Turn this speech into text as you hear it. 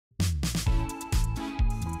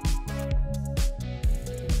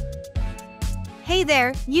Hey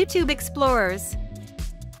there, YouTube explorers!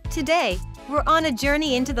 Today, we're on a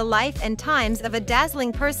journey into the life and times of a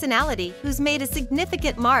dazzling personality who's made a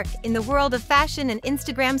significant mark in the world of fashion and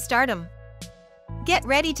Instagram stardom. Get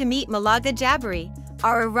ready to meet Mahlagha Jaberi,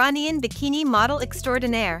 our Iranian bikini model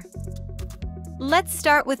extraordinaire. Let's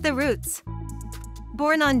start with the roots.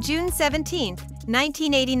 Born on June 17,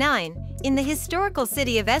 1989, in the historical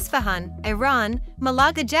city of Esfahan, Iran,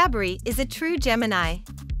 Mahlagha Jaberi is a true Gemini.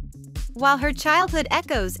 While her childhood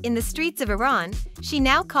echoes in the streets of Iran, she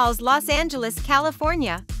now calls Los Angeles,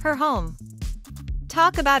 California, her home.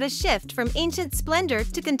 Talk about a shift from ancient splendor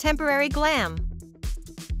to contemporary glam.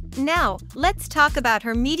 Now, let's talk about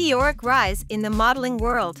her meteoric rise in the modeling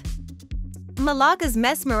world. Mahlagha's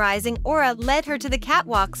mesmerizing aura led her to the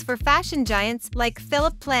catwalks for fashion giants like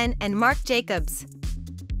Philippe Plein and Marc Jacobs.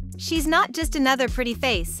 She's not just another pretty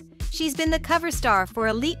face, she's been the cover star for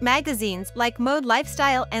elite magazines like Mode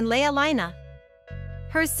Lifestyle and Leia Lina.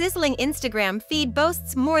 Her sizzling Instagram feed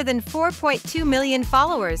boasts more than 4.2 million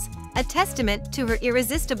followers, a testament to her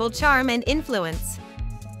irresistible charm and influence.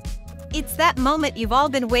 It's that moment you've all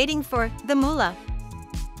been waiting for, the moolah.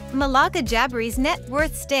 Mahlagha Jaberi's net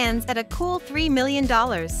worth stands at a cool $3 million.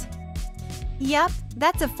 Yup,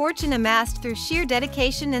 that's a fortune amassed through sheer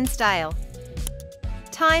dedication and style.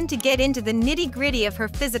 Time to get into the nitty-gritty of her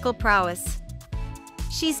physical prowess.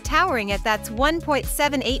 She's towering at that's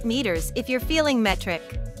 1.78 meters if you're feeling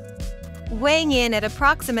metric. Weighing in at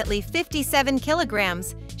approximately 57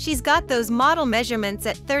 kilograms, she's got those model measurements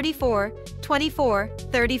at 34, 24,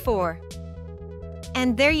 34.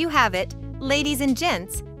 And there you have it, ladies and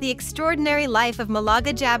gents, the extraordinary life of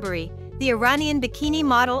Mahlagha Jaberi, the Iranian bikini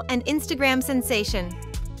model and Instagram sensation.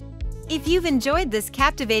 If you've enjoyed this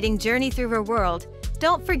captivating journey through her world,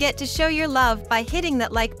 don't forget to show your love by hitting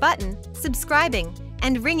that like button, subscribing,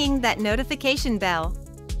 and ringing that notification bell.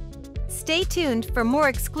 Stay tuned for more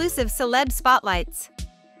exclusive celeb spotlights.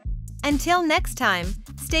 Until next time,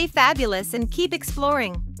 stay fabulous and keep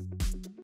exploring.